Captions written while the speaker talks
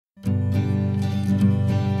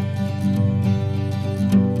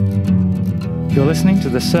You're listening to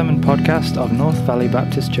the sermon podcast of North Valley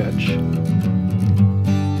Baptist Church.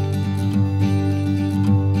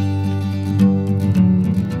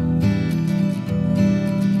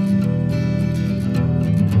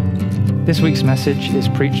 This week's message is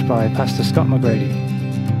preached by Pastor Scott McGrady.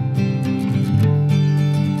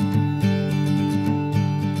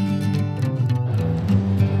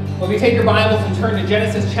 Well, if you take your Bibles and turn to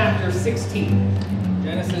Genesis chapter 16.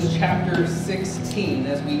 Genesis chapter 16,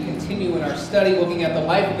 as we continue in our study looking at the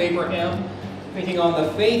life of Abraham, thinking on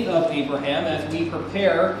the faith of Abraham as we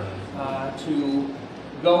prepare to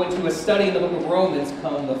go into a study in the book of Romans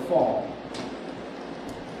come the fall.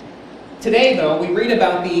 Today, though, we read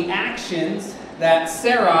about the actions that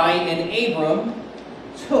Sarai and Abram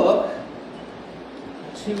took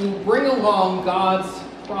to bring along God's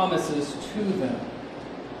promises to them.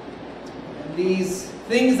 And these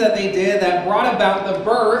things that they did that brought about the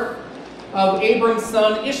birth of Abram's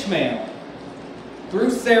son Ishmael through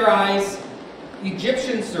Sarai's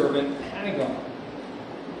Egyptian servant Hagar.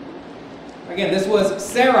 Again, this was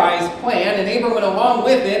Sarai's plan, and Abram went along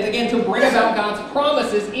with it, again, to bring about God's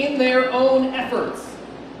promises in their own efforts,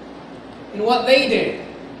 in what they did,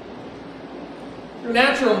 through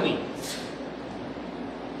natural means.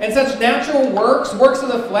 And such natural works of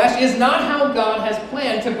the flesh, is not how God has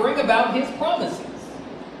planned to bring about His promises.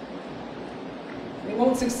 They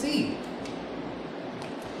won't succeed.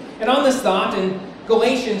 And on this thought, in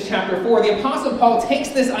Galatians chapter 4, the Apostle Paul takes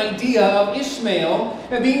this idea of Ishmael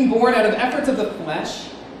being born out of efforts of the flesh,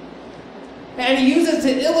 and he uses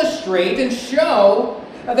it to illustrate and show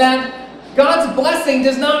that God's blessing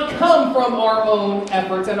does not come from our own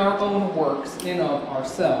efforts and our own works in of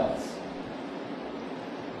ourselves.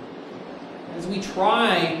 As we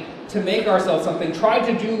try to make ourselves something, try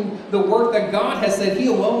to do the work that God has said He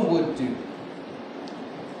alone would do.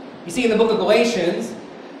 You see, in the book of Galatians,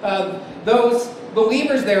 those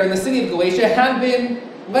believers there in the city of Galatia had been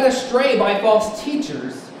led astray by false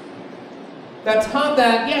teachers that taught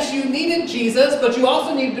that, yes, you needed Jesus, but you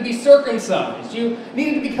also needed to be circumcised. You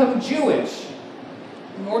needed to become Jewish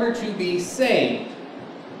in order to be saved.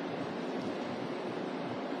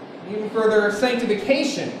 Even further,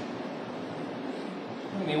 sanctification.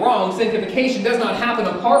 Don't get me wrong, sanctification does not happen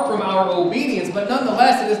apart from our obedience, but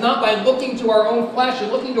nonetheless, it is not by looking to our own flesh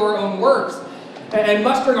and looking to our own works and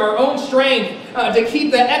mustering our own strength to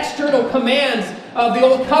keep the external commands of the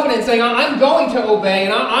old covenant, saying, I'm going to obey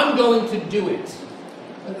and I'm going to do it.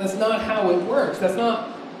 That's not how it works. That's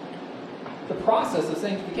not the process of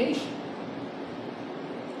sanctification.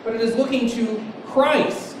 But it is looking to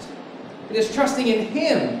Christ. It is trusting in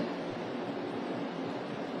Him.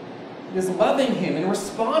 It is loving Him and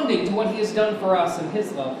responding to what He has done for us and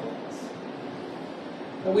His love for us.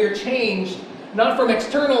 That we are changed not from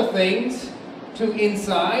external things to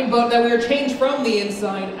inside, but that we are changed from the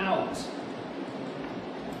inside out.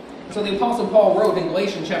 So the Apostle Paul wrote in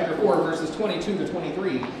Galatians chapter 4, verses 22 to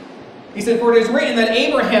 23, he said, "For it is written that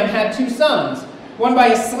Abraham had two sons, one by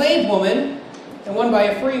a slave woman and one by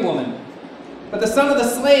a free woman. But the son of the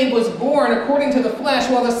slave was born according to the flesh,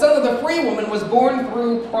 while the son of the free woman was born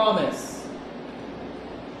through promise."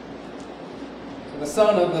 So the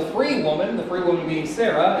son of the free woman being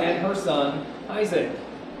Sarah, and her son Isaac.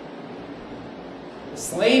 The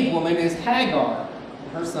slave woman is Hagar,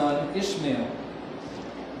 and her son Ishmael.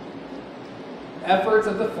 The efforts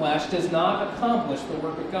of the flesh does not accomplish the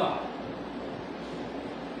work of God.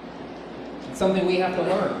 It's something we have to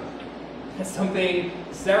learn. It's something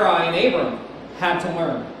Sarai and Abram had to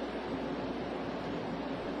learn.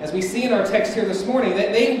 As we see in our text here this morning,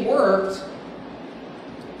 that they worked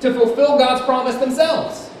to fulfill God's promise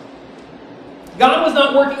themselves. God was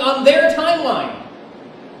not working on their timeline.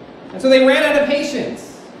 And so they ran out of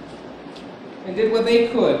patience and did what they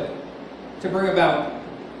could to bring about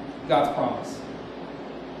God's promise.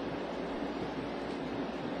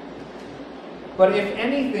 But if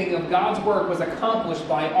anything of God's work was accomplished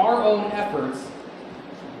by our own efforts,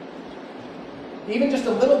 even just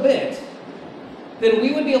a little bit, then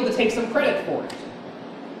we would be able to take some credit for it.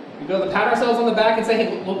 We'd be able to pat ourselves on the back and say,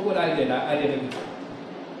 hey, look what I did. I did it.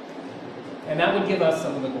 And that would give us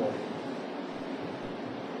some of the glory.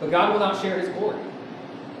 But God will not share His glory.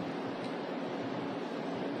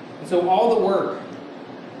 And so all the work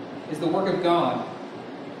is the work of God,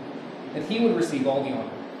 that He would receive all the honor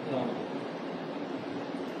and all the glory.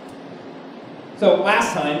 So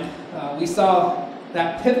last time, we saw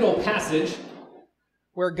that pivotal passage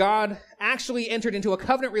where God actually entered into a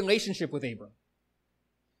covenant relationship with Abram.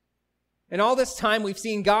 And all this time, we've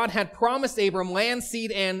seen God had promised Abram land,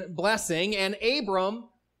 seed, and blessing, and Abram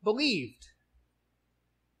believed.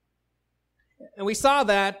 And we saw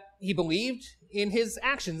that he believed in his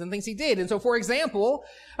actions and things he did. And so, for example,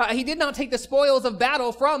 he did not take the spoils of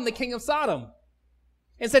battle from the king of Sodom.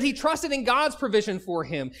 Instead, he trusted in God's provision for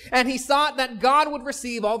him, and he sought that God would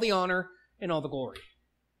receive all the honor and all the glory.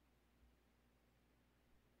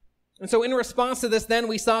 And so in response to this, then,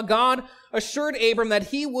 we saw God assured Abram that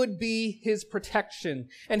he would be his protection,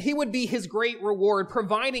 and he would be his great reward,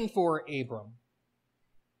 providing for Abram.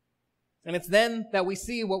 And it's then that we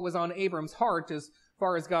see what was on Abram's heart as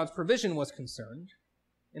far as God's provision was concerned,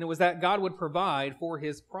 and it was that God would provide for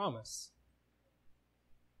his promise.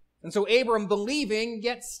 And so Abram believing,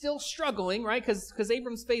 yet still struggling, right? Because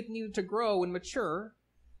Abram's faith needed to grow and mature,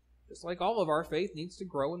 just like all of our faith needs to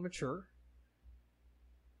grow and mature.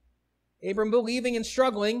 Abram, believing and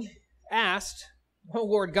struggling, asked, "Oh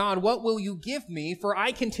Lord God, what will you give me? For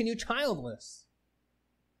I continue childless."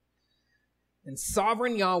 And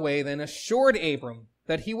sovereign Yahweh then assured Abram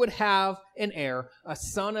that he would have an heir, a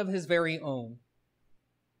son of his very own,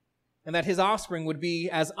 and that his offspring would be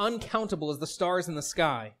as uncountable as the stars in the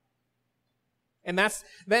sky. And that's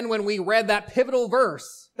then when we read that pivotal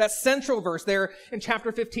verse, that central verse there in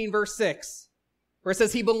chapter 15, verse 6, where it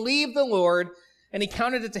says, he believed the Lord, and he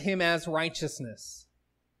counted it to him as righteousness.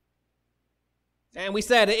 And we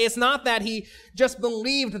said, it's not that he just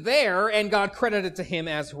believed there and God credited to him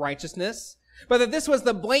as righteousness, but that this was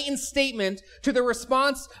the blatant statement to the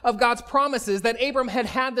response of God's promises that Abram had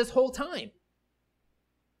had this whole time.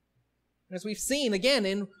 As we've seen again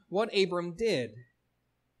in what Abram did.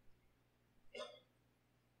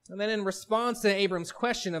 And then in response to Abram's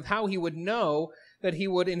question of how he would know that he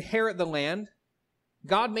would inherit the land,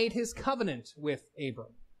 God made his covenant with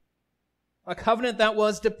Abram. A covenant that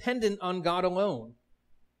was dependent on God alone.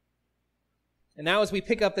 And now as we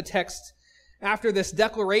pick up the text after this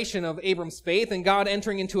declaration of Abram's faith and God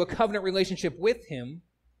entering into a covenant relationship with him,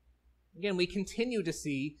 again, we continue to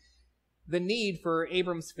see the need for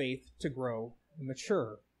Abram's faith to grow and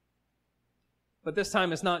mature. But this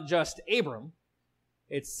time it's not just Abram,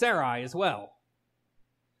 it's Sarai as well.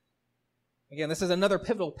 Again, this is another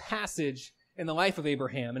pivotal passage in the life of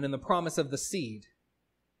Abraham and in the promise of the seed.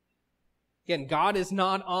 Again, God is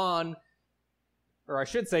not on, or I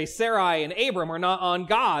should say Sarai and Abram are not on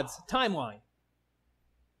God's timeline.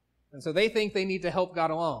 And so they think they need to help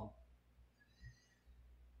God along.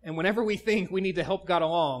 And whenever we think we need to help God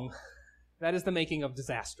along, that is the making of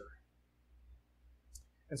disaster.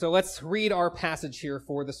 And so let's read our passage here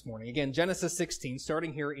for this morning. Again, Genesis 16,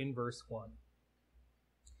 starting here in verse 1.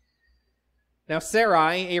 Now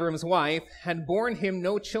Sarai, Abram's wife, had borne him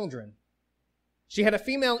no children. She had a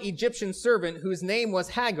female Egyptian servant whose name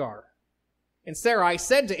was Hagar. And Sarai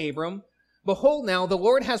said to Abram, "Behold now, the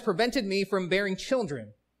Lord has prevented me from bearing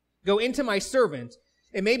children. Go into my servant.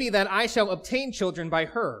 It may be that I shall obtain children by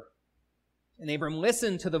her." And Abram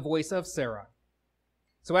listened to the voice of Sarai.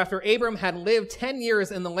 So after Abram had lived 10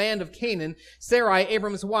 years in the land of Canaan, Sarai,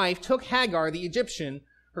 Abram's wife, took Hagar, the Egyptian,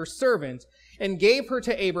 her servant, and gave her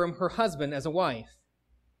to Abram, her husband, as a wife.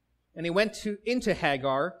 And he went into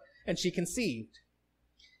Hagar, and she conceived.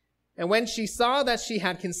 And when she saw that she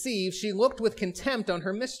had conceived, she looked with contempt on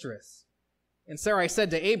her mistress. And Sarai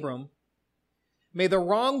said to Abram, "May the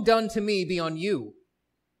wrong done to me be on you.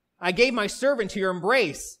 I gave my servant to your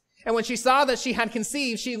embrace, and when she saw that she had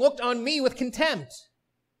conceived, she looked on me with contempt.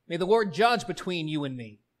 May the Lord judge between you and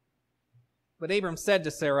me." But Abram said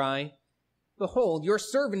to Sarai, "Behold, your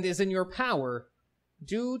servant is in your power.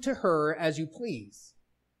 Do to her as you please."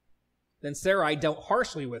 Then Sarai dealt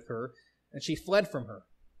harshly with her, and she fled from her.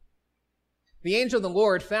 The angel of the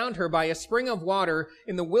Lord found her by a spring of water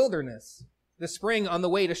in the wilderness, the spring on the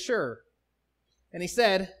way to Shur. And he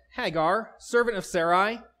said, "Hagar, servant of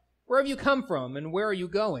Sarai, where have you come from, and where are you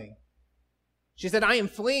going?" She said, "I am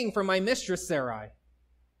fleeing from my mistress Sarai."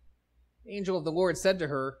 The angel of the Lord said to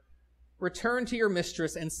her, "Return to your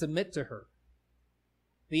mistress and submit to her."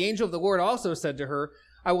 The angel of the Lord also said to her,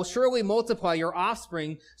 "I will surely multiply your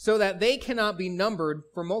offspring so that they cannot be numbered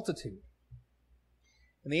for multitude."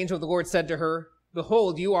 And the angel of the Lord said to her,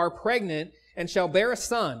 "Behold, you are pregnant and shall bear a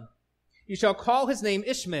son. You shall call his name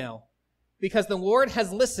Ishmael, because the Lord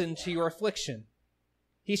has listened to your affliction.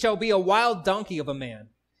 He shall be a wild donkey of a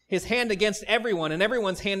man, his hand against everyone and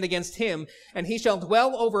everyone's hand against him, and he shall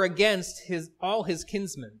dwell over against all his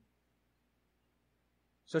kinsmen."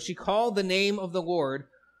 So she called the name of the Lord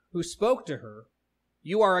who spoke to her,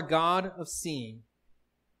 "You are a God of seeing."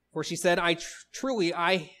 For she said, I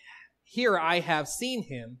have seen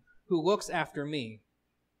him who looks after me."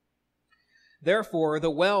 Therefore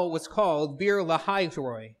the well was called Bir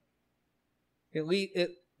Lahai-roi.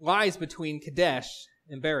 It lies between Kadesh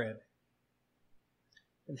and Bered.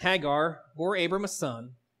 And Hagar bore Abram a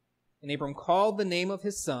son, And Abram called the name of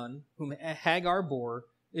his son, whom Hagar bore,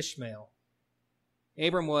 Ishmael.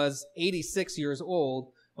 Abram was 86 years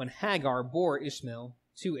old when Hagar bore Ishmael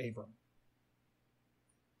to Abram.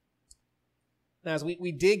 Now, as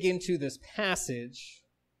we dig into this passage,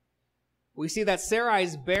 we see that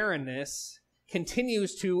Sarai's barrenness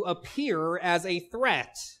continues to appear as a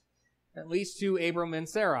threat, at least to Abram and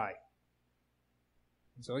Sarai.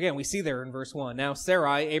 And so again, we see there in verse 1, now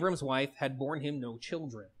Sarai, Abram's wife, had borne him no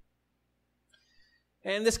children.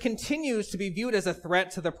 And this continues to be viewed as a threat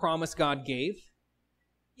to the promise God gave,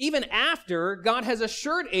 even after God has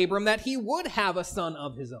assured Abram that he would have a son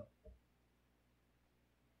of his own.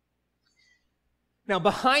 Now,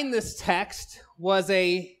 behind this text was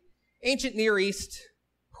an ancient Near East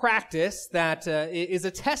practice that is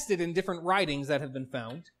attested in different writings that have been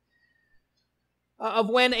found, of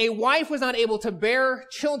when a wife was not able to bear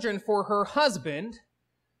children for her husband,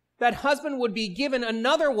 that husband would be given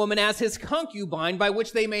another woman as his concubine by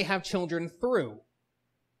which they may have children through.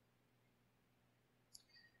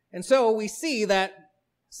 And so we see that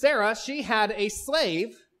Sarah, she had a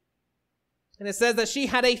slave, and it says that she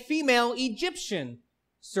had a female Egyptian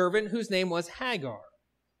servant whose name was Hagar.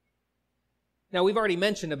 Now, we've already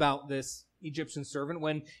mentioned about this Egyptian servant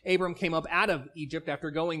when Abram came up out of Egypt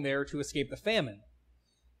after going there to escape the famine.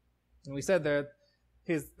 And we said that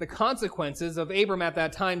the consequences of Abram at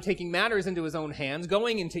that time taking matters into his own hands,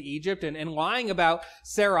 going into Egypt and lying about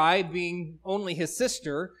Sarai being only his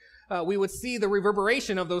sister, we would see the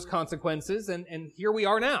reverberation of those consequences, and here we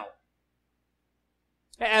are now.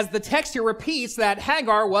 As the text here repeats that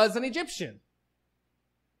Hagar was an Egyptian.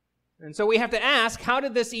 And so we have to ask, how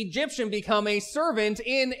did this Egyptian become a servant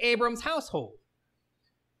in Abram's household?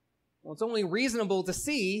 Well, it's only reasonable to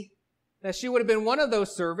see that she would have been one of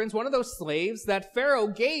those servants, one of those slaves that Pharaoh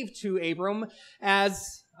gave to Abram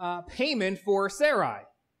as payment for Sarai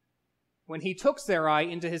when he took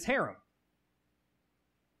Sarai into his harem.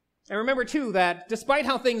 And remember, too, that despite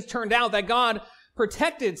how things turned out, that God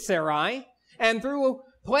protected Sarai, and through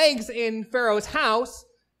plagues in Pharaoh's house,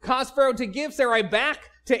 caused Pharaoh to give Sarai back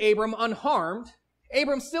to Abram unharmed,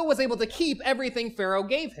 Abram still was able to keep everything Pharaoh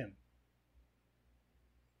gave him.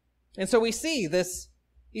 And so we see this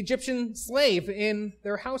Egyptian slave in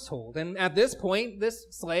their household. And at this point, this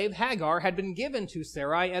slave, Hagar, had been given to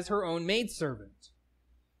Sarai as her own maidservant.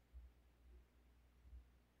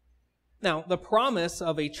 Now, the promise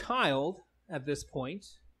of a child at this point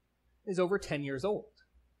is over 10 years old.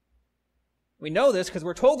 We know this because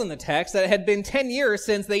we're told in the text that it had been 10 years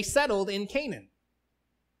since they settled in Canaan.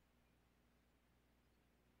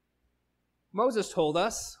 Moses told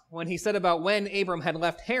us when he said about when Abram had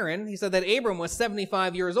left Haran, he said that Abram was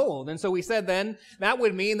 75 years old. And so we said then that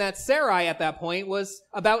would mean that Sarai at that point was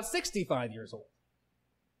about 65 years old.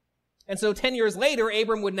 And so 10 years later,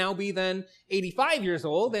 Abram would now be then 85 years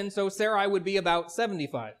old, and so Sarai would be about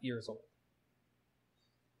 75 years old.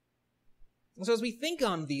 And so as we think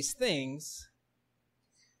on these things,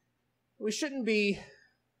 we shouldn't be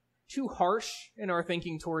too harsh in our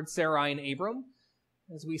thinking towards Sarai and Abram,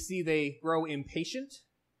 as we see they grow impatient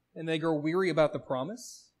and they grow weary about the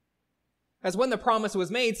promise. As when the promise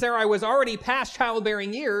was made, Sarai was already past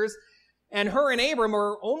childbearing years, and her and Abram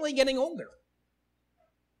are only getting older.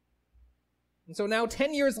 And so now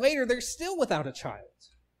 10 years later, they're still without a child.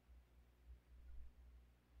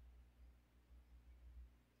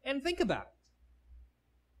 And think about it.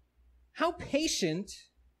 How patient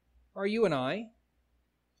are you and I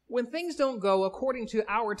when things don't go according to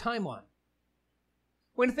our timeline?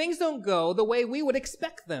 When things don't go the way we would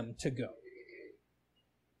expect them to go?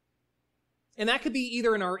 And that could be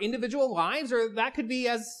either in our individual lives, or that could be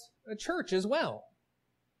as a church as well.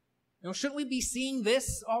 You know, shouldn't we be seeing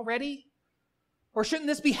this already? Or shouldn't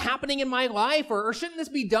this be happening in my life? Or shouldn't this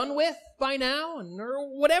be done with by now?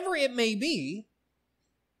 Or whatever it may be.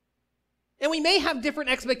 And we may have different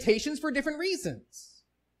expectations for different reasons.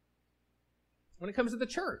 When it comes to the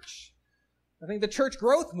church, I think the church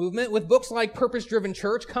growth movement with books like Purpose-Driven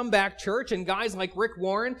Church, Comeback Church, and guys like Rick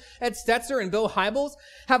Warren, Ed Stetzer, and Bill Hybels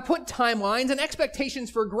have put timelines and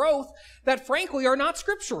expectations for growth that frankly are not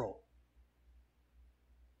scriptural.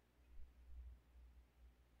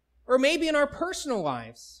 Or maybe in our personal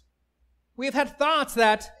lives, we have had thoughts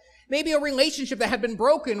that maybe a relationship that had been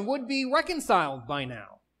broken would be reconciled by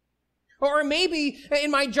now. Or maybe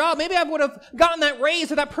in my job, maybe I would have gotten that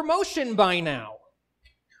raise or that promotion by now.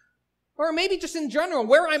 Or maybe just in general,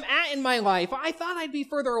 where I'm at in my life, I thought I'd be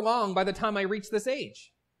further along by the time I reached this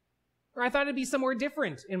age. Or I thought it'd be somewhere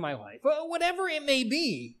different in my life. Whatever it may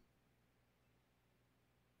be.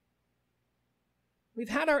 We've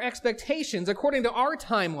had our expectations according to our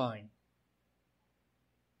timeline.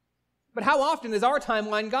 But how often is our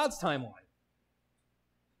timeline God's timeline?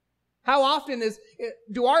 How often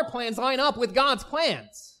do our plans line up with God's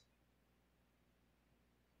plans?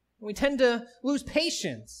 We tend to lose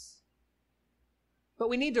patience. But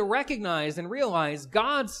we need to recognize and realize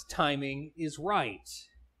God's timing is right.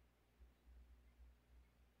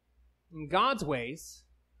 In God's ways,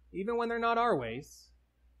 even when they're not our ways,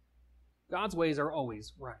 God's ways are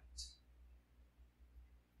always right.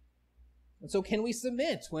 And so can we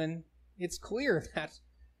submit when it's clear that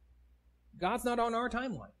God's not on our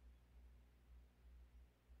timeline?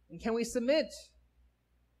 And can we submit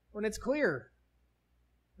when it's clear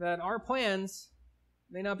that our plans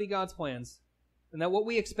may not be God's plans, and that what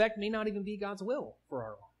we expect may not even be God's will for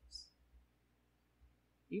our lives?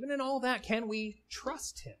 Even in all that, can we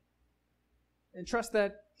trust Him? And trust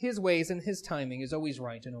that His ways and His timing is always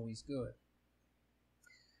right and always good.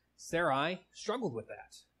 Sarai struggled with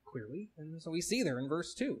that, clearly, and so we see there in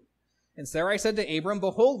verse 2. And Sarai said to Abram,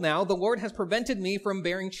 "Behold now, the Lord has prevented me from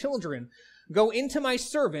bearing children. Go into my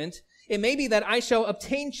servant. It may be that I shall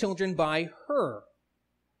obtain children by her."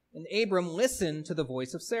 And Abram listened to the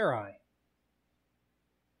voice of Sarai.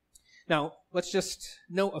 Now, let's just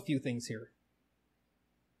note a few things here.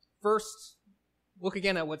 First, look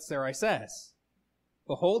again at what Sarai says.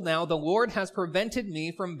 "Behold now, the Lord has prevented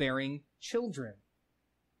me from bearing children."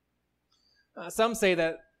 Some say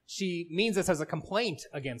that she means this as a complaint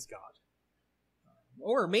against God.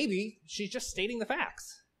 Or maybe she's just stating the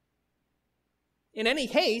facts. In any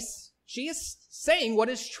case, she is saying what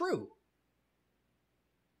is true.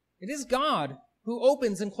 It is God who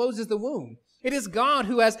opens and closes the womb. It is God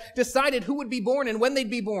who has decided who would be born and when they'd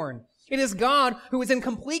be born. It is God who is in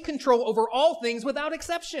complete control over all things without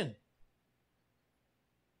exception.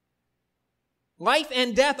 Life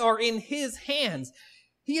and death are in His hands.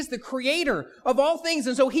 He is the creator of all things,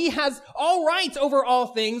 and so He has all rights over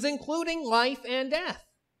all things, including life and death,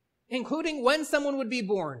 including when someone would be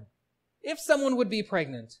born, if someone would be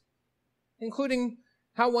pregnant, including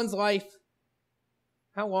how long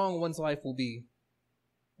one's life will be,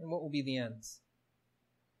 and what will be the ends.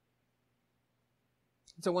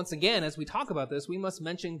 So once again, as we talk about this, we must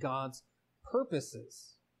mention God's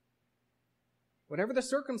purposes. Whatever the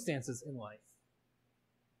circumstances in life,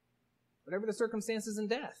 whatever the circumstances in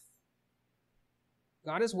death,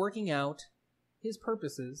 God is working out His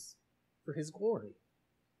purposes for His glory.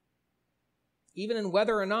 Even in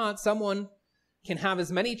whether or not someone can have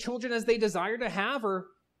as many children as they desire to have, or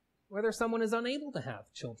whether someone is unable to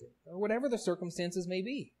have children, or whatever the circumstances may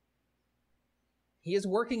be. He is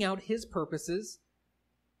working out His purposes,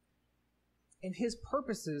 and His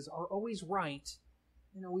purposes are always right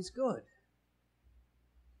and always good.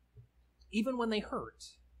 Even when they hurt.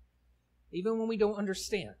 Even when we don't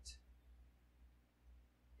understand.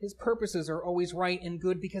 His purposes are always right and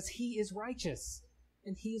good because He is righteous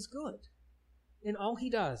and He is good in all He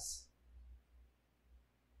does.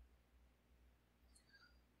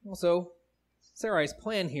 Also, Sarai's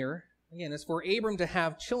plan here, again, is for Abram to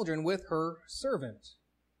have children with her servant.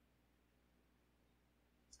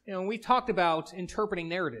 We've talked about interpreting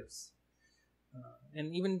narratives.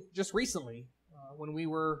 And even just recently, when we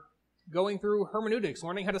were going through hermeneutics,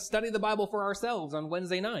 learning how to study the Bible for ourselves on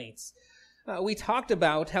Wednesday nights, we talked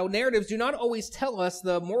about how narratives do not always tell us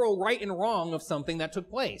the moral right and wrong of something that took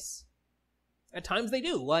place. At times they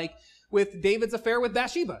do, like with David's affair with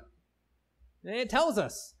Bathsheba. It tells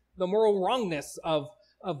us the moral wrongness of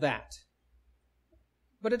that.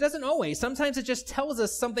 But it doesn't always. Sometimes it just tells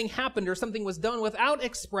us something happened or something was done without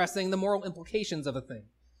expressing the moral implications of a thing.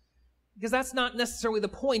 Because that's not necessarily the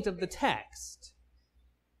point of the text.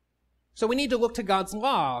 So we need to look to God's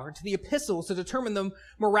law or to the epistles to determine the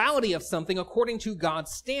morality of something according to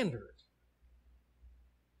God's standard.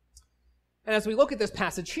 And as we look at this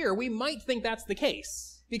passage here, we might think that's the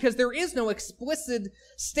case, because there is no explicit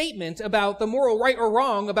statement about the moral right or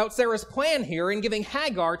wrong about Sarah's plan here in giving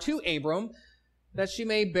Hagar to Abram that she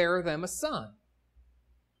may bear them a son.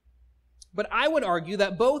 But I would argue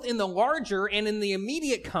that both in the larger and in the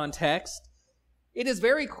immediate context, it is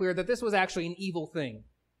very clear that this was actually an evil thing.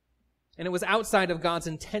 And it was outside of God's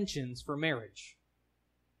intentions for marriage.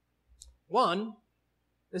 One,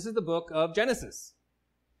 this is the book of Genesis.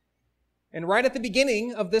 And right at the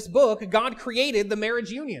beginning of this book, God created the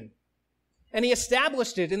marriage union. And He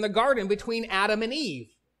established it in the garden between Adam and Eve.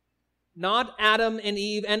 Not Adam and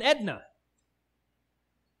Eve and Edna.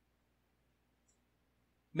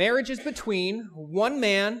 Marriage is between one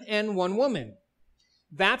man and one woman.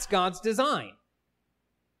 That's God's design.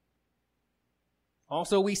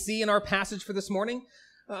 Also, we see in our passage for this morning,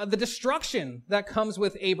 the destruction that comes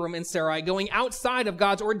with Abram and Sarai going outside of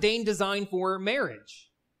God's ordained design for marriage.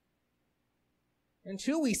 And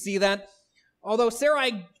two, we see that although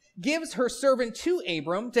Sarai gives her servant to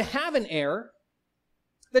Abram to have an heir,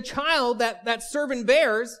 the child that servant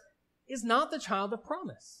bears is not the child of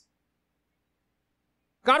promise.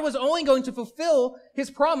 God was only going to fulfill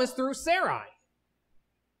his promise through Sarai.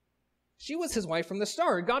 She was his wife from the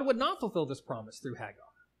start. God would not fulfill this promise through Hagar.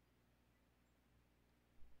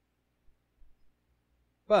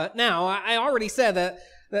 But now, I already said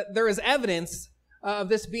that there is evidence of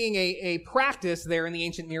this being a practice there in the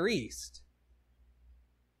ancient Near East.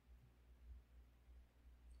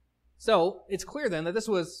 So, it's clear then that this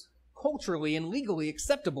was culturally and legally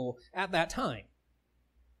acceptable at that time.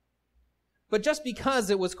 But just because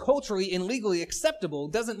it was culturally and legally acceptable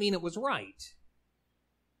doesn't mean it was right.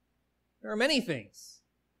 There are many things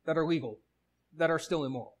that are legal that are still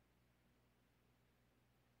immoral,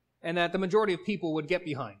 and that the majority of people would get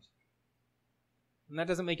behind. And that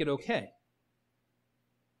doesn't make it okay.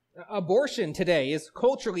 Abortion today is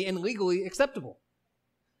culturally and legally acceptable.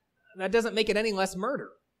 That doesn't make it any less murder.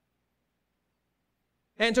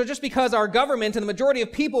 And so just because our government and the majority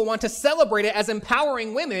of people want to celebrate it as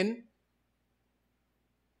empowering women,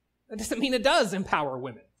 that doesn't mean it does empower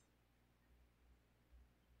women.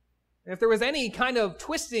 If there was any kind of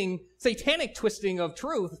twisting, satanic twisting of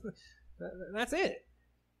truth, that's it.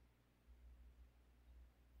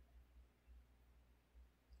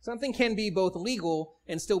 Something can be both legal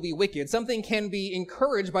and still be wicked. Something can be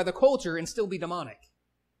encouraged by the culture and still be demonic.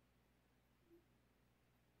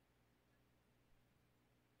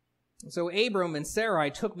 So Abram and Sarai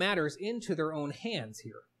took matters into their own hands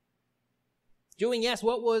here, doing, yes,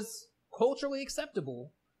 what was culturally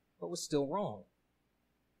acceptable, but was still wrong.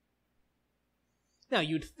 Now,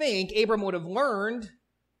 you'd think Abram would have learned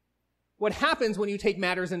what happens when you take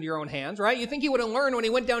matters into your own hands, right? You think he would have learned when he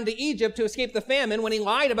went down to Egypt to escape the famine, when he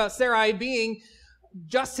lied about Sarai being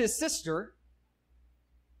just his sister.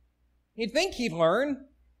 You'd think he'd learn.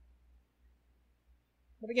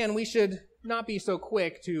 But again, we should not be so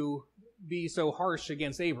quick to be so harsh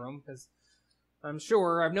against Abram, because I'm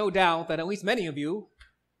sure, I've no doubt that at least many of you,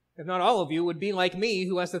 if not all of you, would be like me,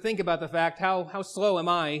 who has to think about the fact, how slow am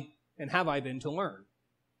I and have I been to learn?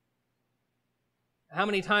 How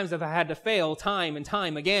many times have I had to fail time and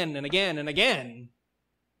time again and again and again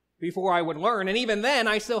before I would learn? And even then,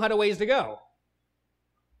 I still had a ways to go.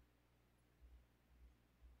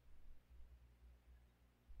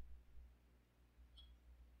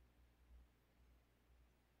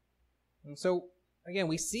 And so, again,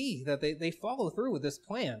 we see that they follow through with this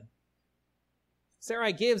plan.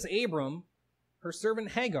 Sarai gives Abram her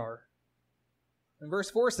servant Hagar. And verse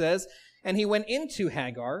 4 says, "And he went into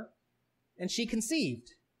Hagar, and she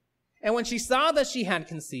conceived. And when she saw that she had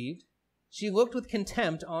conceived, she looked with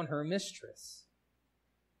contempt on her mistress."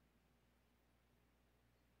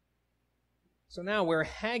 So now where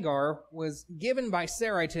Hagar was given by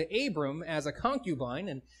Sarai to Abram as a concubine,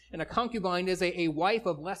 and a concubine is a wife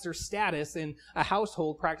of lesser status in a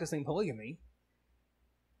household practicing polygamy.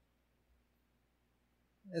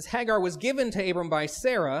 As Hagar was given to Abram by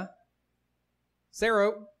Sarah,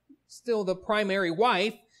 still the primary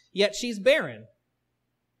wife, yet she's barren.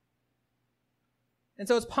 And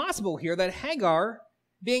so it's possible here that Hagar,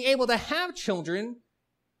 being able to have children,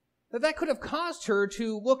 that could have caused her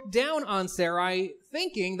to look down on Sarai,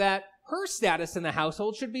 thinking that her status in the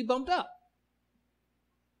household should be bumped up,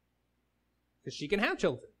 because she can have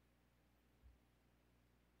children.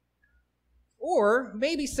 Or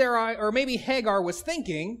maybe Hagar was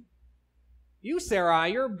thinking, you,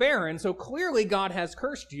 Sarai, you're barren, so clearly God has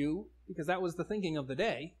cursed you, because that was the thinking of the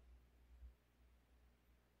day.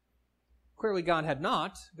 Clearly God had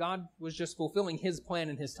not. God was just fulfilling his plan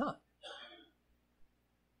in his time.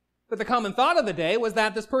 But the common thought of the day was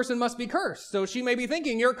that this person must be cursed. So she may be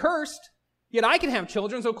thinking, you're cursed, yet I can have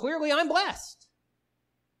children, so clearly I'm blessed.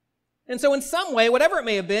 And so in some way, whatever it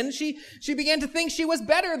may have been, she began to think she was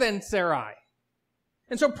better than Sarai.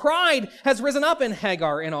 And so pride has risen up in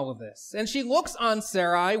Hagar in all of this. And she looks on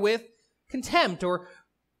Sarai with contempt, or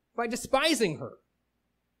by despising her.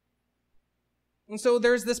 And so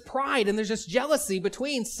there's this pride and there's this jealousy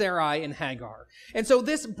between Sarai and Hagar. And so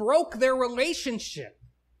this broke their relationship.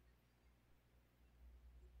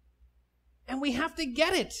 And we have to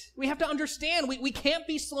get it. We have to understand. We can't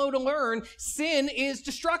be slow to learn. Sin is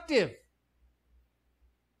destructive.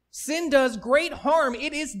 Sin does great harm.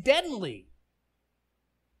 It is deadly.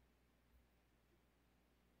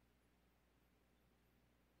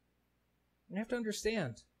 We have to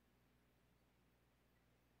understand.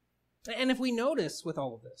 And if we notice with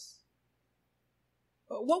all of this,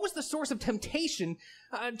 what was the source of temptation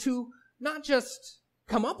to not just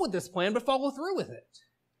come up with this plan, but follow through with it?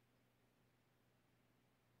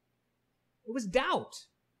 It was doubt.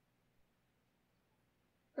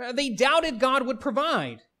 They doubted God would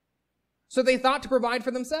provide, so they thought to provide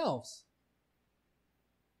for themselves.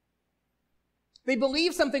 They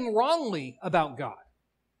believed something wrongly about God,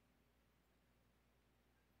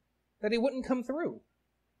 that he wouldn't come through.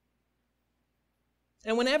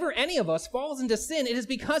 And whenever any of us falls into sin, it is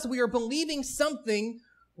because we are believing something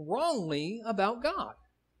wrongly about God.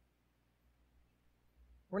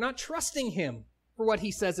 We're not trusting him for what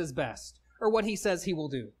he says is best or what he says he will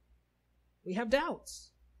do. We have doubts.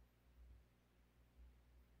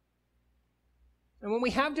 And when we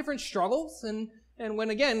have different struggles, and when,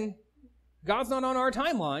 again, God's not on our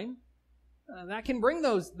timeline, that can bring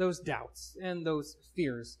those doubts and those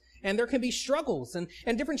fears. And there can be struggles, and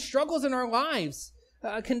different struggles in our lives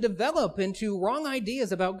can develop into wrong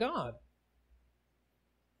ideas about God.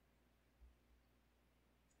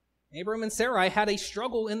 Abram and Sarai had a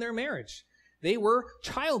struggle in their marriage. They were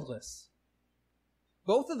childless.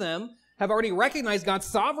 Both of them have already recognized God's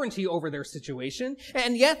sovereignty over their situation,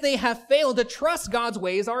 and yet they have failed to trust God's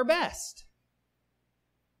ways are best.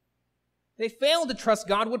 They failed to trust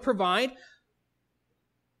God would provide,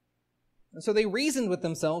 and so they reasoned with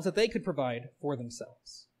themselves that they could provide for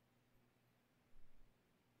themselves.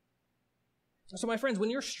 So my friends,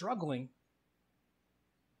 when you're struggling,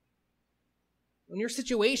 when your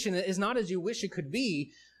situation is not as you wish it could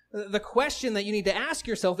be, the question that you need to ask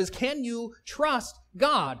yourself is, can you trust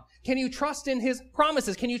God? Can you trust in his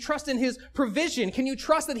promises? Can you trust in his provision? Can you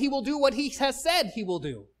trust that he will do what he has said he will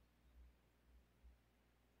do?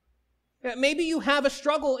 Maybe you have a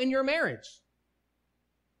struggle in your marriage.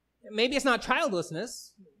 Maybe it's not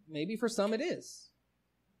childlessness. Maybe for some it is.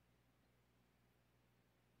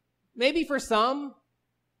 Maybe for some,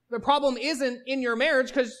 the problem isn't in your marriage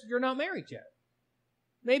because you're not married yet.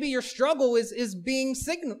 Maybe your struggle is being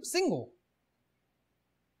single.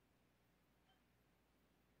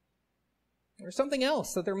 Or something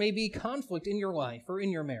else, that there may be conflict in your life or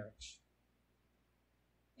in your marriage.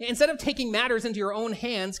 Instead of taking matters into your own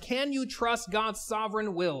hands, can you trust God's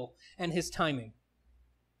sovereign will and his timing?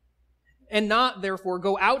 And not, therefore,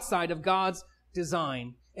 go outside of God's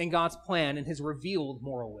design and God's plan and his revealed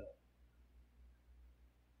moral will.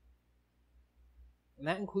 And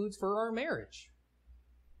that includes for our marriage.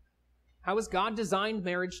 How has God designed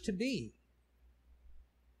marriage to be?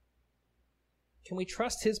 Can we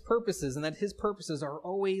trust his purposes and that his purposes are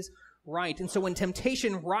always right? And so when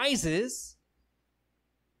temptation rises,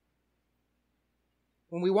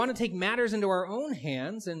 when we want to take matters into our own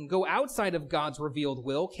hands and go outside of God's revealed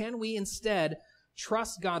will, can we instead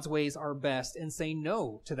trust God's ways are best and say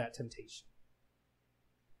no to that temptation?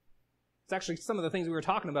 It's actually some of the things we were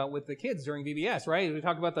talking about with the kids during VBS, right? We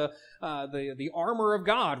talked about the armor of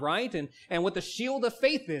God, right? And what the shield of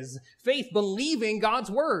faith is. Faith, believing God's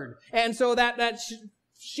word. And so that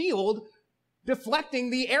shield deflecting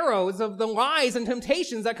the arrows of the lies and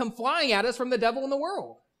temptations that come flying at us from the devil and the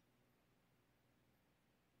world.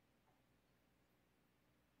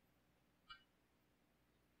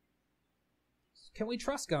 Can we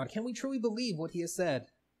trust God? Can we truly believe what he has said?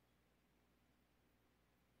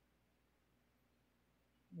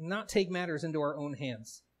 Not take matters into our own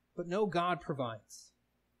hands, but know God provides.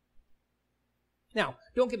 Now,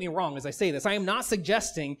 don't get me wrong as I say this. I am not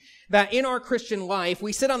suggesting that in our Christian life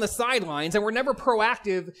we sit on the sidelines and we're never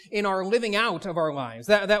proactive in our living out of our lives,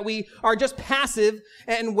 that we are just passive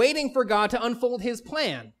and waiting for God to unfold his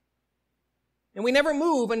plan. And we never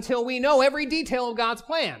move until we know every detail of God's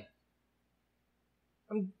plan.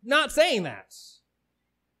 I'm not saying that.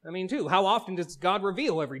 I mean, too, how often does God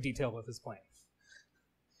reveal every detail of his plan?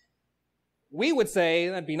 We would say,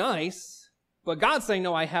 that'd be nice, but God's saying,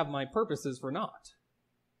 no, I have my purposes for naught.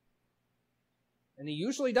 And he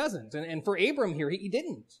usually doesn't. And for Abram here, he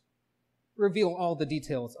didn't reveal all the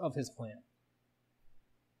details of his plan.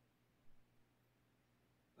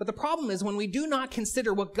 But the problem is when we do not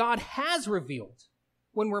consider what God has revealed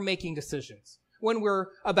when we're making decisions, when we're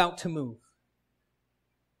about to move.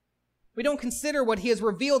 We don't consider what he has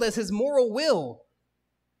revealed as his moral will.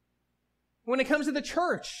 When it comes to the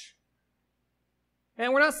church,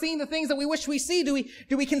 and we're not seeing the things that we wish we see,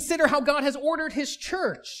 do we consider how God has ordered his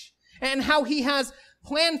church and how he has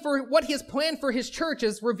planned for what he has planned for his church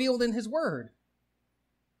as revealed in his word?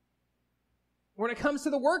 When it comes to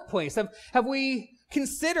the workplace, have we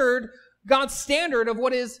considered God's standard of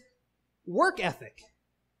what is work ethic?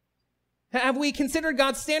 Have we considered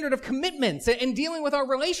God's standard of commitments in dealing with our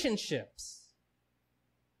relationships?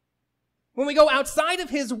 When we go outside of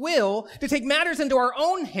his will to take matters into our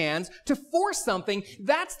own hands, to force something,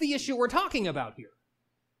 that's the issue we're talking about here.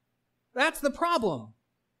 That's the problem.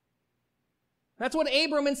 That's what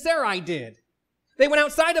Abram and Sarai did. They went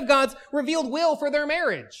outside of God's revealed will for their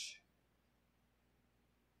marriage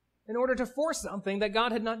in order to force something that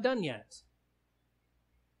God had not done yet.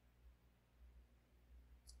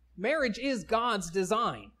 Marriage is God's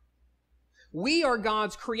design. We are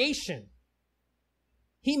God's creation.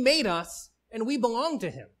 He made us, and we belong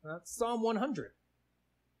to him. That's Psalm 100.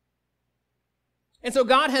 And so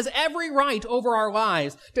God has every right over our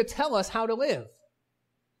lives to tell us how to live.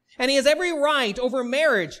 And he has every right over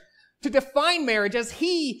marriage to define marriage as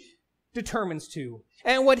he determines to.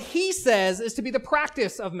 And what he says is to be the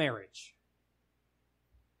practice of marriage.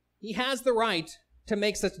 He has the right to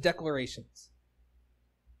make such declarations.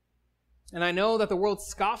 And I know that the world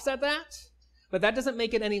scoffs at that, but that doesn't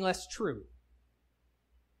make it any less true.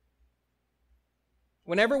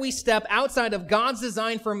 Whenever we step outside of God's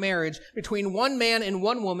design for marriage between one man and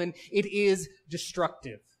one woman, it is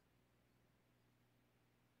destructive.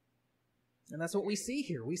 And that's what we see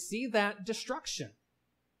here. We see that destruction.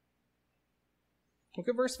 Look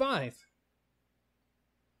at verse 5. It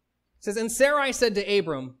says, "And Sarai said to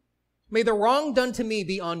Abram, 'May the wrong done to me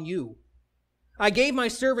be on you. I gave my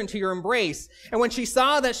servant to your embrace, and when she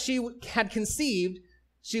saw that she had conceived,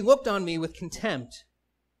 she looked on me with contempt.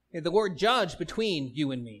 May the Lord judge between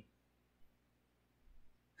you and me.'"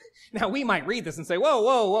 Now, we might read this and say,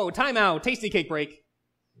 whoa, time out, tasty cake break.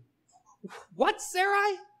 What,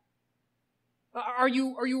 Sarai? Are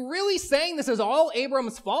you really saying this is all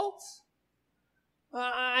Abram's fault?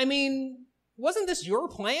 I mean, wasn't this your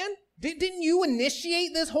plan? Didn't you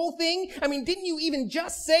initiate this whole thing? I mean, didn't you even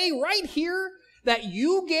just say right here that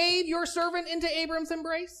you gave your servant into Abram's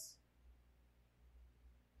embrace?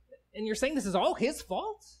 And you're saying this is all his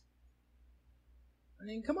fault? I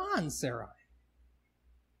mean, come on, Sarai.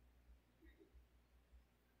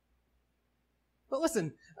 But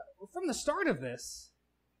listen, from the start of this,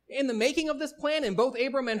 in the making of this plan, and both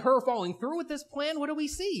Abram and her following through with this plan, what do we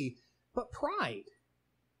see? But pride.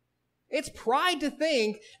 It's pride to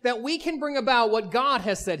think that we can bring about what God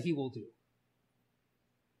has said he will do.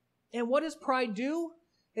 And what does pride do?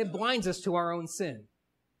 It blinds us to our own sin.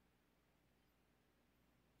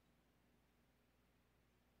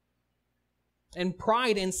 And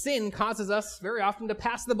pride and sin causes us very often to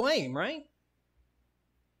pass the blame, right?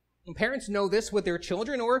 And parents know this with their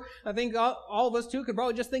children, or I think all of us too could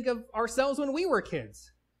probably just think of ourselves when we were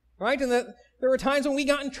kids, right? And that there were times when we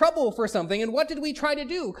got in trouble for something, and what did we try to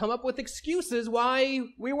do? Come up with excuses why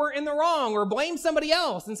we were in the wrong, or blame somebody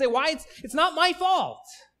else and say, why it's not my fault.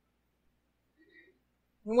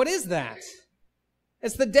 And what is that?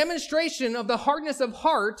 It's the demonstration of the hardness of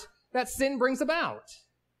heart that sin brings about.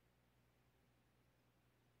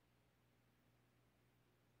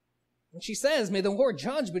 And she says, "May the Lord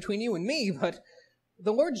judge between you and me," but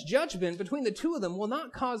the Lord's judgment between the two of them will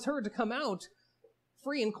not cause her to come out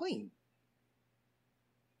free and clean.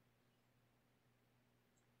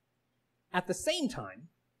 At the same time,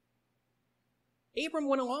 Abram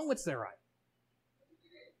went along with Sarai.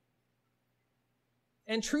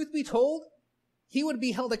 And truth be told, he would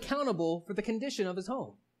be held accountable for the condition of his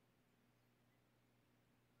home.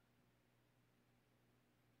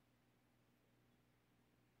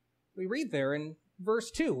 We read there in verse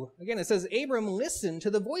 2. Again, it says, Abram listened to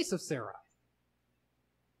the voice of Sarai.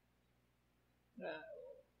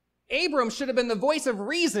 Abram should have been the voice of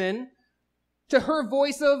reason to her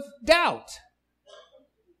voice of doubt.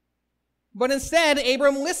 But instead,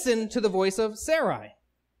 Abram listened to the voice of Sarai.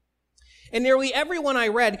 And nearly everyone I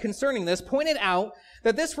read concerning this pointed out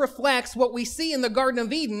that this reflects what we see in the Garden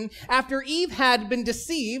of Eden after Eve had been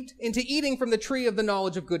deceived into eating from the tree of the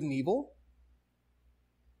knowledge of good and evil,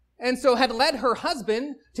 and so had led her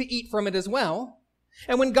husband to eat from it as well.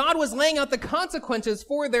 And when God was laying out the consequences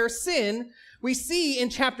for their sin, we see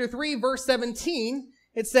in chapter 3, verse 17,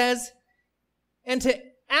 it says, "And to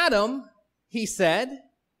Adam, he said,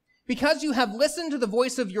 because you have listened to the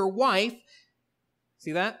voice of your wife,"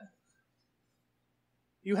 see that?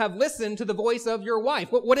 You have listened to the voice of your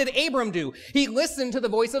wife. What did Abram do? He listened to the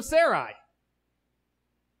voice of Sarai.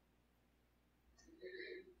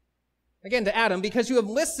 Again, to Adam, because you have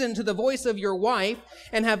listened to the voice of your wife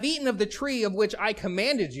and have eaten of the tree of which I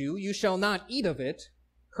commanded you, you shall not eat of it.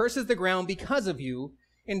 Curses the ground because of you.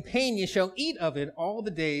 In pain you shall eat of it all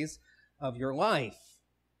the days of your life.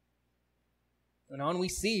 And on we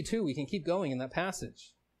see, too, we can keep going in that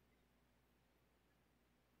passage.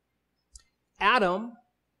 Adam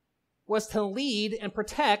was to lead and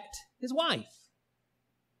protect his wife.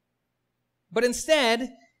 But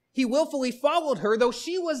instead, he willfully followed her. Though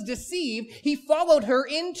she was deceived, he followed her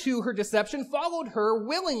into her deception, followed her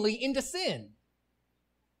willingly into sin.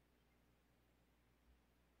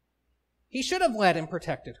 He should have led and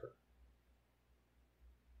protected her.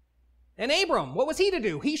 And Abram, what was he to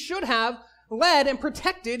do? He should have led and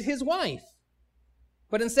protected his wife.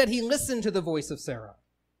 But instead he listened to the voice of Sarai.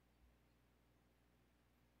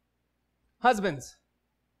 Husbands,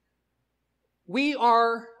 we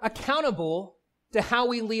are accountable to how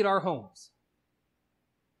we lead our homes.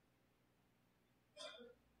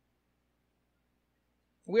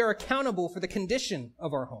 We are accountable for the condition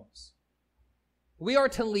of our homes. We are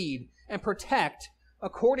to lead and protect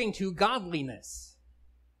according to godliness.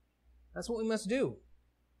 That's what we must do.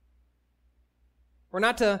 We're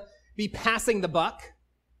not to be passing the buck.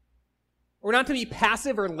 We're not to be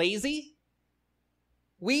passive or lazy.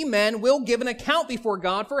 We men will give an account before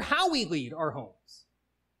God for how we lead our homes.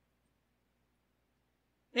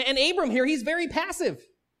 And Abram here, he's very passive.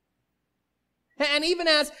 And even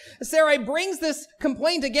as Sarai brings this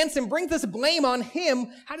complaint against him, brings this blame on him,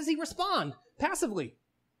 how does he respond? Passively.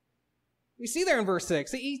 We see there in verse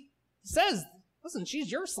 6, he says, listen,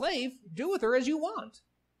 she's your slave. Do with her as you want.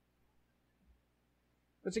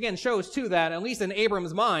 Which again shows too that, at least in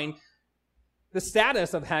Abram's mind, the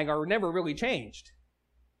status of Hagar never really changed.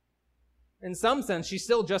 In some sense, she's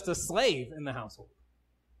still just a slave in the household.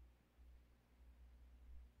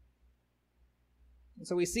 And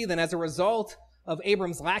so we see then, as a result of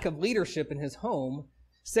Abram's lack of leadership in his home,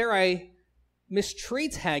 Sarai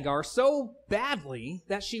mistreats Hagar so badly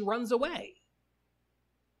that she runs away.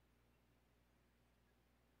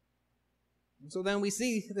 And so then we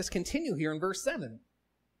see this continue here in verse 7.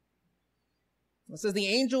 It says, the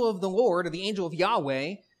angel of the Lord, or the angel of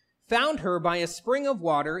Yahweh, found her by a spring of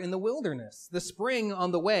water in the wilderness, the spring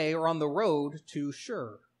on the way or on the road to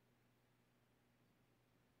Shur.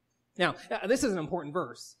 Now, this is an important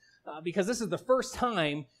verse, because this is the first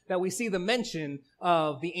time that we see the mention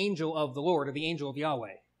of the angel of the Lord, or the angel of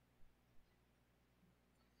Yahweh.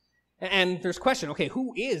 And there's a question, okay,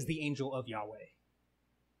 who is the angel of Yahweh?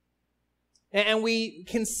 And we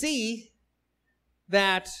can see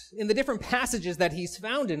that in the different passages that he's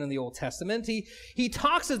found in the Old Testament, he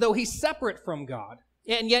talks as though he's separate from God,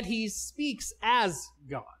 and yet he speaks as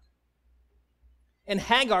God. And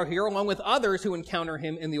Hagar here, along with others who encounter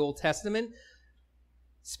him in the Old Testament,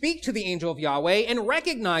 speak to the angel of Yahweh and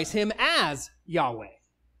recognize him as Yahweh.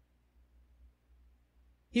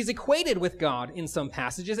 He's equated with God in some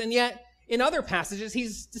passages, and yet in other passages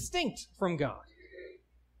he's distinct from God.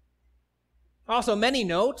 Also, many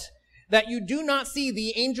note that you do not see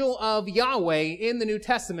the angel of Yahweh in the New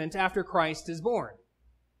Testament after Christ is born.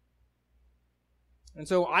 And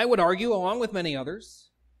so I would argue, along with many others,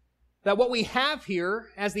 that what we have here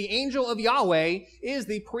as the angel of Yahweh is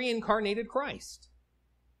the pre-incarnated Christ.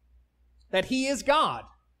 That he is God,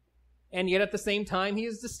 and yet at the same time he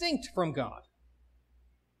is distinct from God.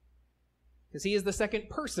 Because he is the second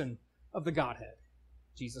person of the Godhead,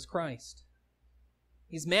 Jesus Christ.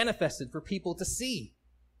 He's manifested for people to see.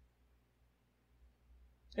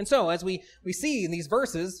 And so, as we see in these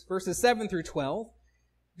verses 7 through 12,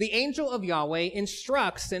 the angel of Yahweh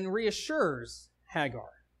instructs and reassures Hagar.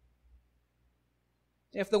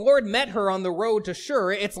 If the Lord met her on the road to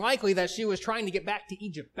Shur, it's likely that she was trying to get back to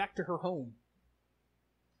Egypt, back to her home.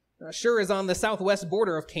 Shur is on the southwest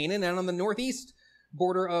border of Canaan and on the northeast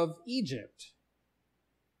border of Egypt.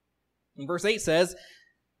 And verse 8 says,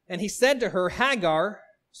 and he said to her, Hagar,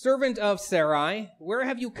 servant of Sarai, where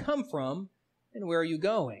have you come from and where are you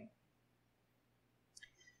going?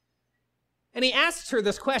 And he asks her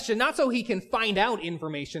this question not so he can find out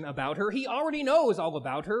information about her. He already knows all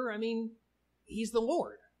about her. I mean, he's the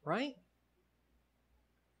Lord, right?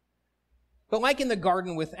 But like in the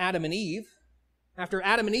garden with Adam and Eve, after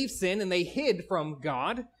Adam and Eve sinned and they hid from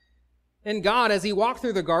God, and God, as he walked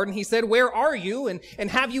through the garden, he said, where are you?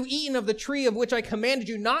 And have you eaten of the tree of which I commanded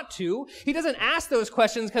you not to? He doesn't ask those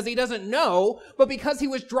questions because he doesn't know, but because he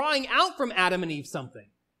was drawing out from Adam and Eve something.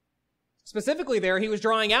 Specifically there, he was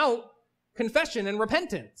drawing out confession and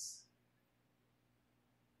repentance.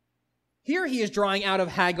 Here he is drawing out of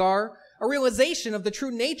Hagar a realization of the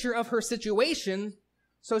true nature of her situation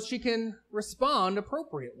so she can respond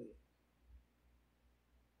appropriately.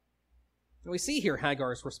 And we see here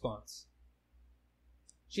Hagar's response.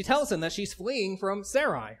 She tells him that she's fleeing from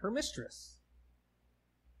Sarai, her mistress.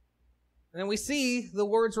 And then we see the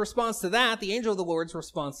Lord's response to that, the angel of the Lord's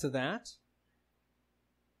response to that.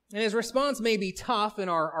 And his response may be tough in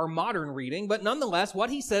our modern reading, but nonetheless, what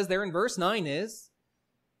he says there in verse 9 is,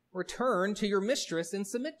 return to your mistress and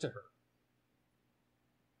submit to her.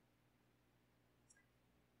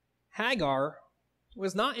 Hagar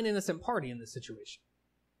was not an innocent party in this situation.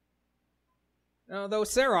 Though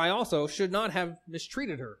Sarai also should not have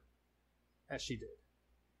mistreated her as she did.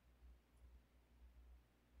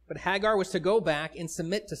 But Hagar was to go back and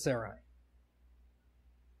submit to Sarai.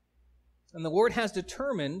 And the Lord has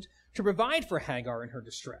determined to provide for Hagar in her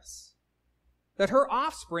distress, that her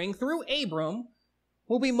offspring through Abram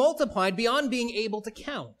will be multiplied beyond being able to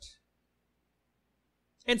count.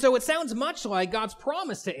 And so it sounds much like God's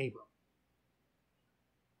promise to Abram.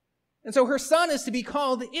 And so her son is to be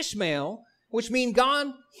called Ishmael, which means God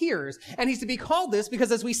hears. And he's to be called this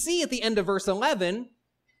because, as we see at the end of verse 11,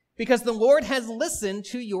 because the Lord has listened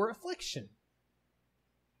to your affliction.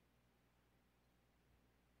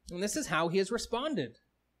 And this is how he has responded.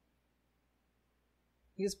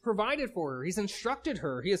 He has provided for her. He's instructed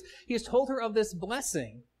her. He has told her of this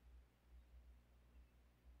blessing.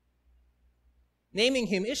 Naming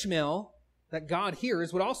him Ishmael, that God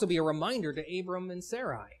hears, would also be a reminder to Abram and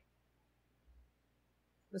Sarai.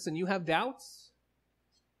 Listen, you have doubts?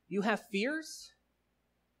 You have fears?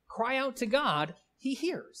 Cry out to God. He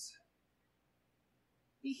hears.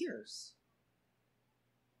 He hears.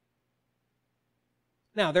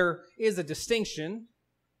 Now, there is a distinction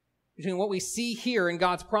between what we see here in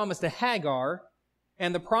God's promise to Hagar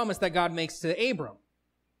and the promise that God makes to Abram.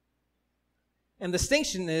 And the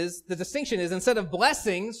distinction is instead of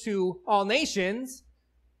blessings to all nations,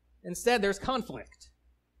 instead there's conflict.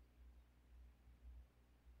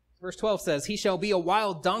 Verse 12 says, he shall be a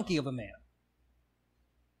wild donkey of a man,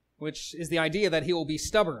 which is the idea that he will be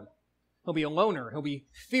stubborn. He'll be a loner. He'll be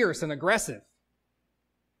fierce and aggressive.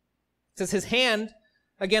 It says his hand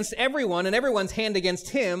against everyone and everyone's hand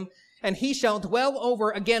against him, and he shall dwell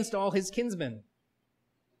over against all his kinsmen.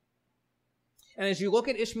 And as you look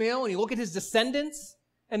at Ishmael and you look at his descendants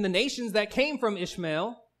and the nations that came from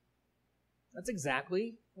Ishmael, that's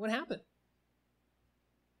exactly what happened.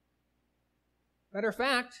 Matter of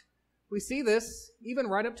fact, we see this even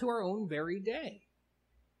right up to our own very day.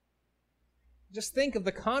 Just think of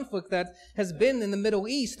the conflict that has been in the Middle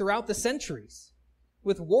East throughout the centuries,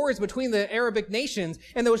 with wars between the Arabic nations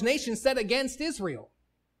and those nations set against Israel.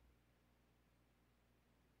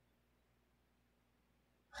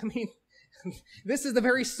 I mean, this is the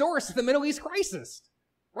very source of the Middle East crisis,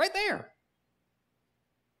 right there.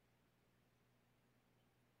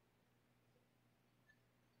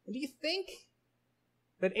 And do you think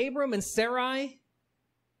that Abram and Sarai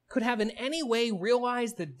could have in any way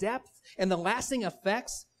realized the depth and the lasting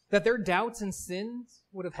effects that their doubts and sins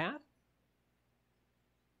would have had?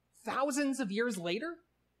 Thousands of years later?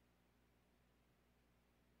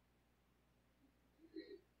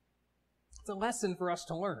 It's a lesson for us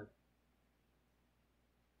to learn.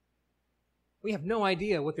 We have no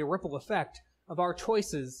idea what the ripple effect of our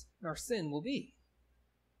choices and our sin will be.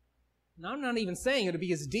 Now, I'm not even saying it would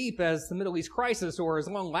be as deep as the Middle East crisis or as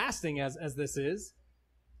long-lasting as this is.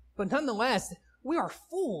 But nonetheless, we are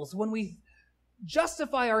fools when we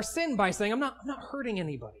justify our sin by saying, I'm not hurting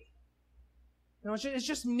anybody. No, it's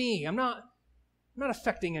just me. I'm not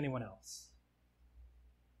affecting anyone else.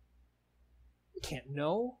 We can't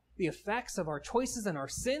know the effects of our choices and our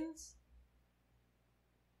sins.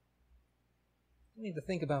 We need to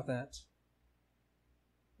think about that.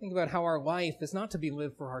 Think about how our life is not to be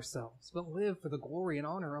lived for ourselves, but live for the glory and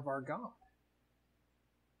honor of our God.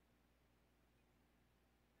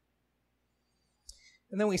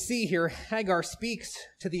 And then we see here, Hagar speaks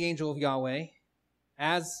to the angel of Yahweh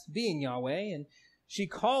as being Yahweh, and she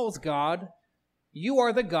calls God, you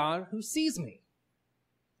are the God who sees me.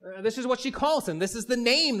 This is what she calls him. This is the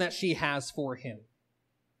name that she has for him.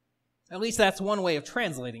 At least that's one way of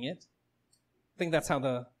translating it. I think that's how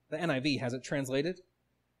the NIV has it translated.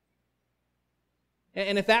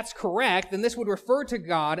 And if that's correct, then this would refer to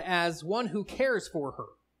God as one who cares for her.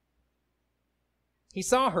 He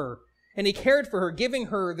saw her, and he cared for her, giving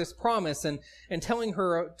her this promise and telling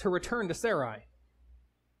her to return to Sarai.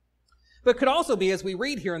 But it could also be, as we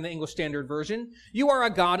read here in the English Standard Version, you are a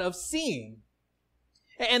God of seeing.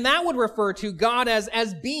 And that would refer to God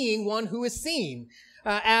as being one who is seen,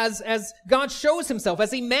 as God shows himself,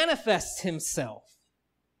 as he manifests himself.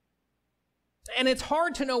 And it's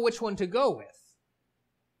hard to know which one to go with.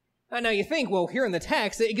 Now you think, well, here in the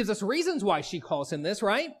text, it gives us reasons why she calls him this,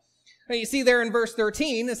 right? Now you see there in verse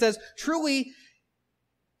 13, it says, truly,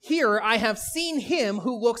 here I have seen him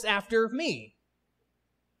who looks after me.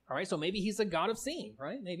 All right, so maybe he's a God of seeing,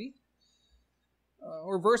 right? Maybe.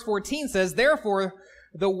 Or verse 14 says, therefore,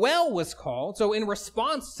 the well was called, so in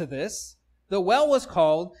response to this, the well was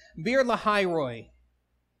called Bir Lahai Roi,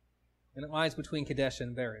 and it lies between Kadesh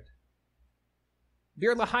and Bered.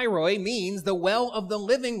 Bir Lahai Roi means the well of the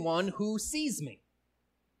living one who sees me.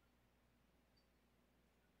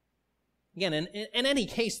 Again, in any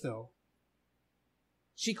case, though,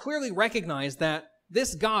 she clearly recognized that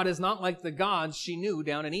this God is not like the gods she knew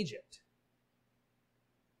down in Egypt.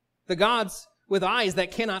 The gods with eyes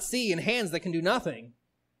that cannot see and hands that can do nothing.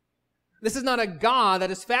 This is not a God that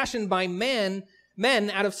is fashioned by men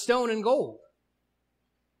out of stone and gold.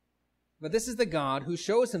 But this is the God who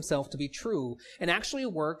shows himself to be true and actually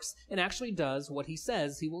works and actually does what he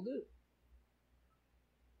says he will do.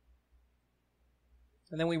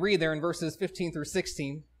 And then we read there in verses 15 through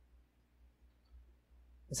 16,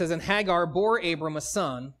 it says, "And Hagar bore Abram a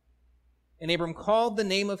son, and Abram called the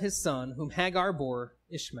name of his son, whom Hagar bore,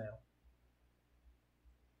 Ishmael."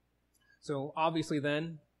 So obviously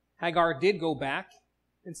then, Hagar did go back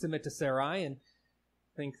and submit to Sarai, and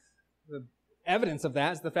I think the evidence of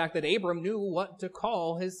that is the fact that Abram knew what to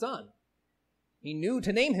call his son. He knew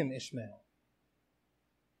to name him Ishmael.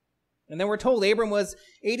 And then we're told Abram was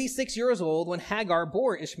 86 years old when Hagar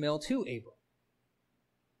bore Ishmael to Abram.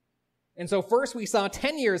 And so first we saw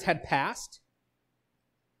 10 years had passed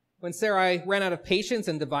when Sarai ran out of patience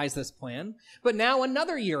and devised this plan. But now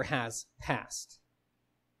another year has passed.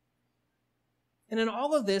 And in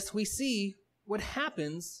all of this, we see what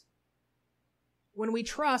happens when we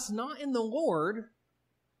trust not in the Lord,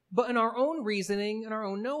 but in our own reasoning and our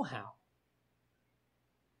own know-how.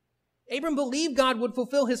 Abram believed God would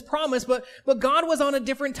fulfill his promise, but God was on a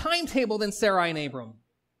different timetable than Sarai and Abram.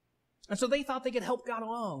 And so they thought they could help God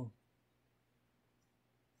along.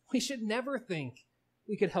 We should never think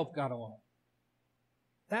we could help God along.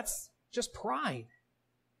 That's just pride.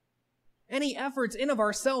 Any efforts in of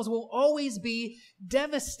ourselves will always be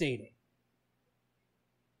devastating.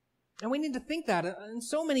 And we need to think that in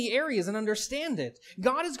so many areas and understand it.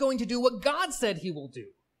 God is going to do what God said he will do.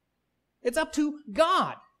 It's up to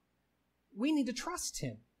God. We need to trust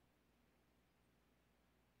him.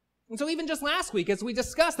 And so even just last week, as we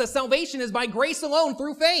discussed that salvation is by grace alone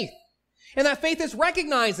through faith, and that faith is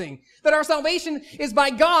recognizing that our salvation is by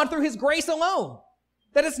God through his grace alone,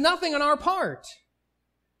 that it's nothing on our part.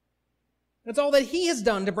 It's all that he has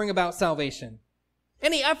done to bring about salvation.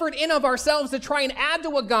 Any effort in of ourselves to try and add to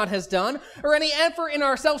what God has done, or any effort in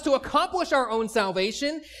ourselves to accomplish our own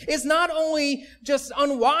salvation, is not only just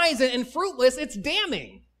unwise and fruitless, it's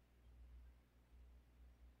damning.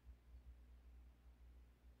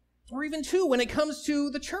 Or even too, when it comes to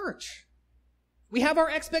the church. We have our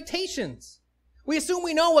expectations. We assume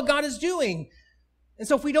we know what God is doing. And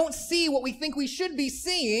so if we don't see what we think we should be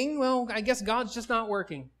seeing, well, I guess God's just not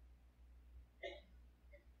working.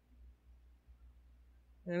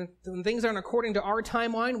 And when things aren't according to our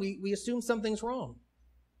timeline, we assume something's wrong.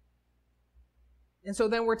 And so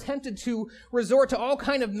then we're tempted to resort to all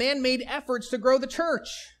kind of man-made efforts to grow the church,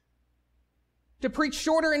 to preach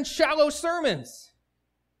shorter and shallow sermons,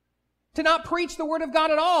 to not preach the Word of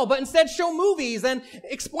God at all, but instead show movies and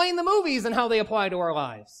explain the movies and how they apply to our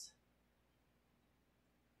lives.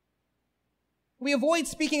 We avoid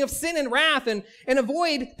speaking of sin and wrath and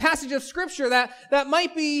avoid passages of Scripture that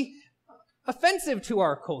might be offensive to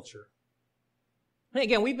our culture. And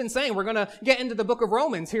again, we've been saying we're going to get into the book of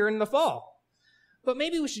Romans here in the fall. But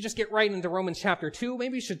maybe we should just get right into Romans chapter 2.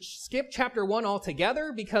 Maybe we should skip chapter 1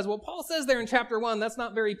 altogether, because what Paul says there in chapter 1, that's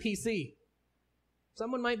not very PC.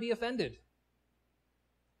 Someone might be offended.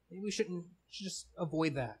 Maybe we should just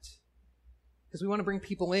avoid that. Because we want to bring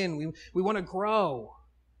people in. We want to grow.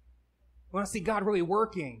 We want to see God really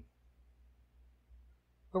working.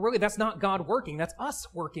 But really, that's not God working. That's us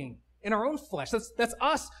working in our own flesh. That's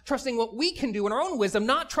us trusting what we can do in our own wisdom,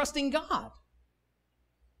 not trusting God.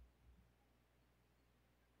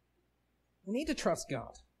 We need to trust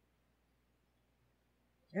God.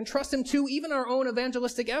 And trust him too, even our own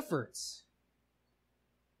evangelistic efforts.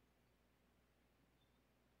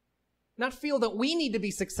 Not feel that we need to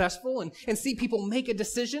be successful and see people make a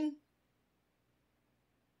decision.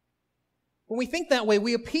 When we think that way,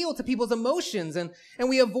 we appeal to people's emotions and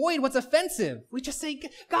we avoid what's offensive. We just say,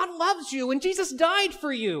 God loves you and Jesus died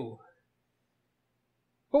for you.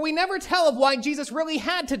 But we never tell of why Jesus really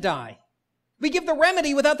had to die. We give the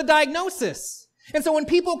remedy without the diagnosis. And so when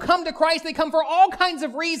people come to Christ, they come for all kinds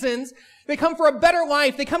of reasons. They come for a better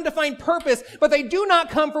life. They come to find purpose, but they do not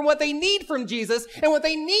come from what they need from Jesus. And what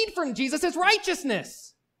they need from Jesus is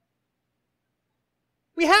righteousness.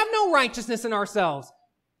 We have no righteousness in ourselves.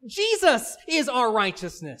 Jesus is our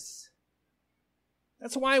righteousness.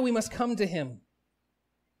 That's why we must come to him.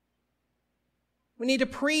 We need to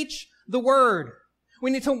preach the word. We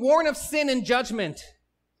need to warn of sin and judgment.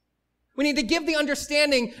 We need to give the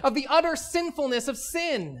understanding of the utter sinfulness of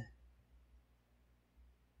sin.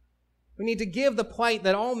 We need to give the plight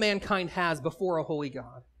that all mankind has before a holy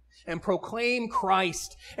God and proclaim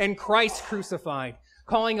Christ and Christ crucified,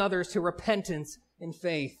 calling others to repentance and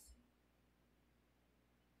faith.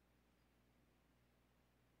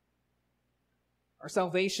 Our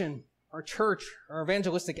salvation, Our church, our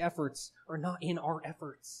evangelistic efforts are not in our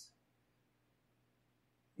efforts.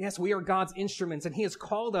 Yes, we are God's instruments, and He has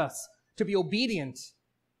called us to be obedient.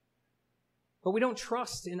 But we don't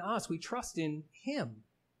trust in us, we trust in Him.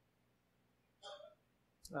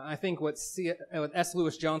 I think what S.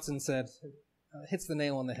 Lewis Johnson said hits the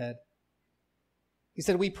nail on the head. He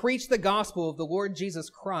said, "We preach the gospel of the Lord Jesus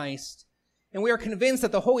Christ, and we are convinced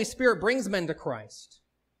that the Holy Spirit brings men to Christ.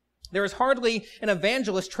 There is hardly an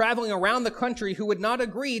evangelist traveling around the country who would not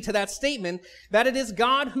agree to that statement that it is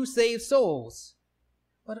God who saves souls.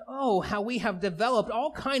 But oh, how we have developed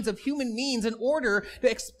all kinds of human means in order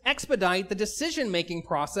to expedite the decision-making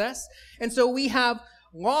process. And so we have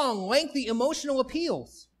long, lengthy emotional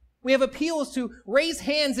appeals. We have appeals to raise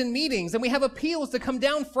hands in meetings, and we have appeals to come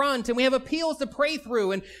down front, and we have appeals to pray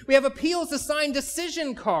through, and we have appeals to sign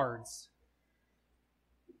decision cards.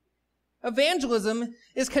 Evangelism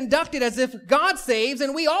is conducted as if God saves,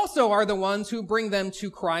 and we also are the ones who bring them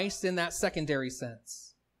to Christ in that secondary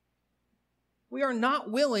sense. We are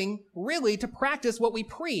not willing, really, to practice what we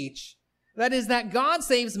preach. That is, that God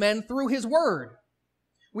saves men through His Word.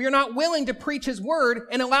 We are not willing to preach His Word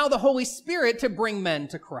and allow the Holy Spirit to bring men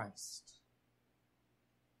to Christ.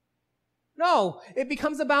 No, it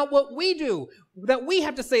becomes about what we do, that we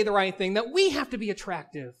have to say the right thing, that we have to be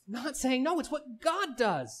attractive. Not saying, no, it's what God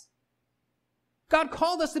does. God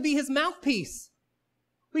called us to be His mouthpiece.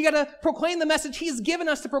 We got to proclaim the message He's given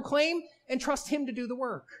us to proclaim and trust Him to do the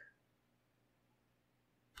work.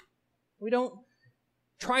 We don't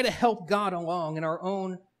try to help God along in our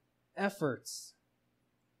own efforts.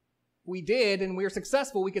 If we did and we were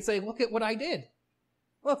successful, we could say, look at what I did.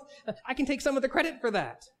 Look, I can take some of the credit for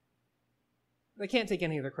that. They can't take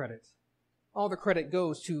any of the credit. All the credit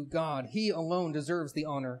goes to God. He alone deserves the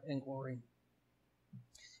honor and glory.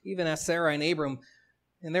 Even as Sarai and Abram,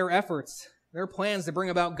 in their efforts, their plans to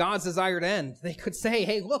bring about God's desired end, they could say,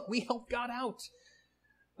 hey, look, we helped God out.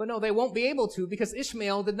 But no, they won't be able to, because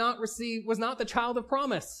Ishmael was not the child of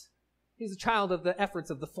promise. He's a child of the efforts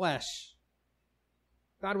of the flesh.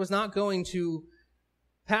 God was not going to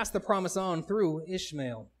pass the promise on through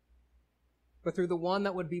Ishmael, but through the one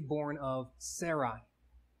that would be born of Sarai,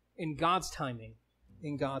 in God's timing,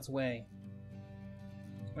 in God's way.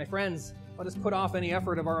 My friends, let us put off any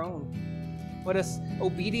effort of our own. Let us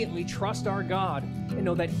obediently trust our God and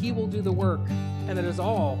know that He will do the work, and that is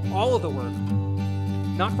all of the work,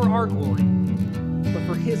 not for our glory, but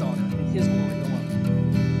for His honor and His glory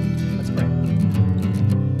alone. Let's pray.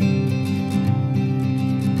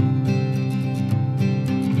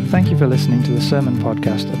 Thank you for listening to the sermon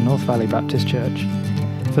podcast of North Valley Baptist Church.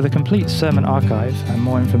 For the complete sermon archive and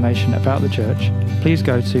more information about the church, please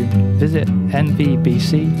go to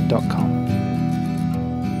visitnvbc.com.